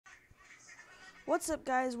What's up,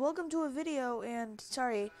 guys? Welcome to a video, and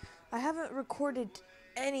sorry, I haven't recorded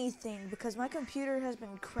anything because my computer has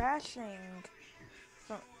been crashing.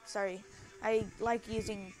 Sorry, I like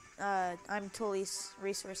using I'm Tully's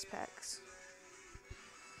resource packs.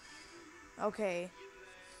 Okay,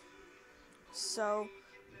 so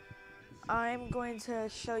I'm going to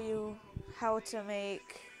show you how to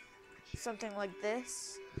make something like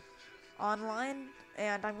this online,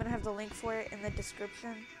 and I'm gonna have the link for it in the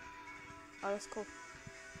description. Oh, that's cool.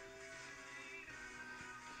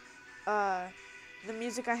 The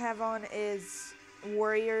music I have on is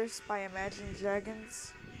Warriors by Imagine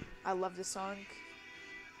Dragons. I love the song.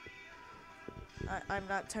 I'm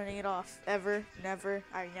not turning it off. Ever. Never.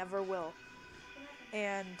 I never will.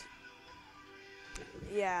 And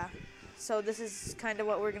yeah, so this is kind of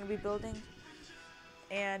what we're going to be building.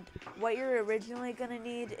 And what you're originally going to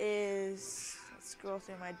need is, let's scroll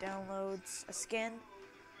through my downloads, a skin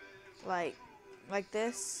like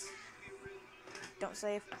this. Don't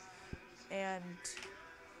save. And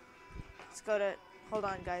let's go to, hold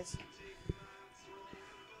on guys.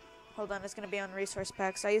 Hold on, it's gonna be on resource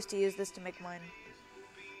packs. I used to use this to make mine,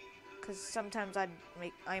 cause sometimes I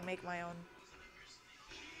make my own.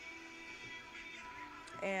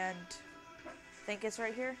 And I think it's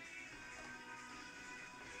right here.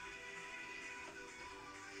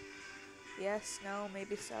 Yes, no,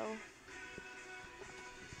 maybe so.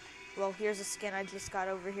 Well, here's a skin I just got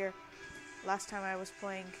over here last time I was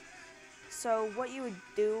playing. So what you would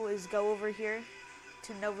do is go over here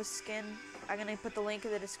to NovaSkin. I'm gonna put the link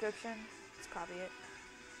in the description. Let's copy it.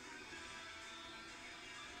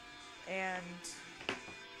 And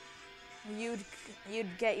you'd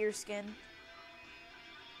get your skin.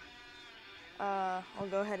 I'll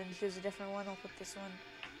go ahead and choose a different one. I'll put this one.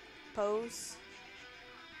 Pose.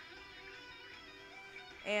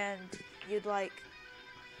 And you'd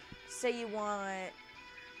say you want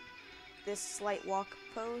this slight walk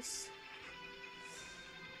pose.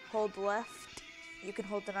 Hold left. You can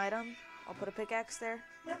hold an item. I'll put a pickaxe there.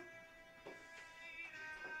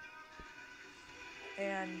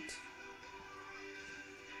 And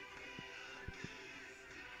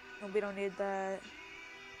we don't need that.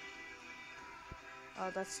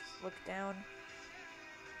 Oh, let's look down.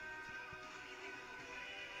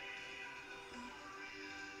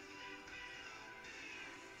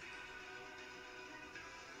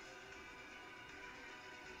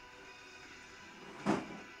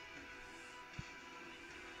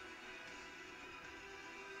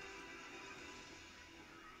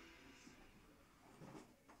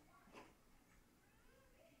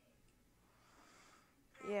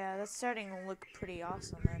 Yeah, that's starting to look pretty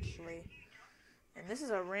awesome, actually. And this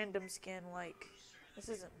is a random skin, this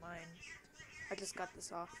isn't mine. I just got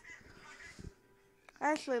this off. I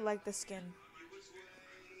actually like this skin.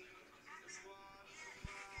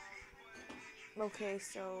 Okay,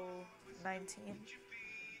 so 19.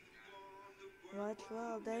 What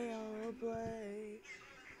will they all play?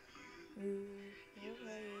 You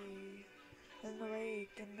play in the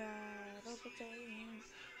waking night of the day.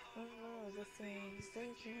 All the things that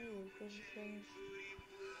you can say.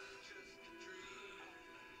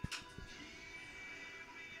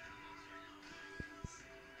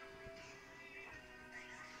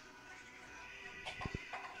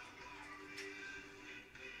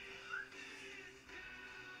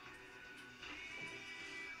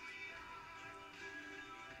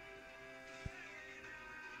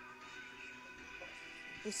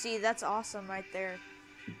 You see, that's awesome right there.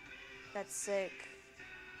 That's sick.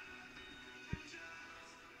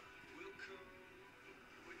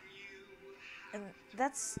 And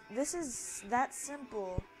this is that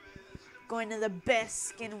simple. Going to the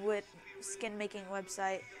best skin making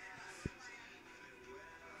website.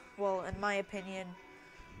 Well, in my opinion.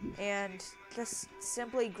 And just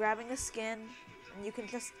simply grabbing a skin, and you can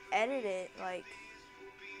just edit it,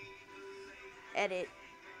 edit.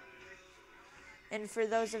 And for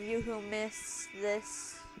those of you who miss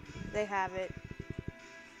this, they have it.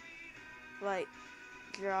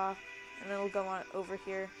 Draw, and it'll go on over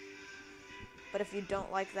here. But if you don't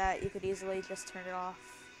like that, you could easily just turn it off.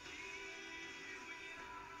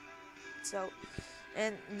 So,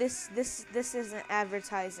 and this isn't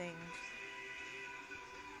advertising.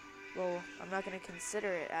 Well, I'm not gonna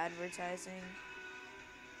consider it advertising.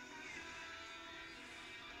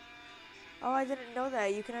 Oh, I didn't know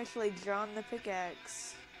that. You can actually draw on the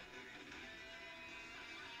pickaxe.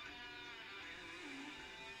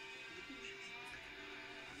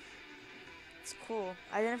 It's cool.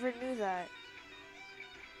 I never knew that.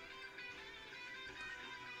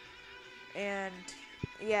 And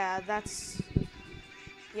yeah, this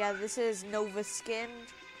is NovaSkin.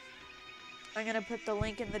 I'm gonna put the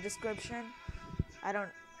link in the description. I don't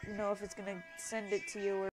know if it's gonna send it to you or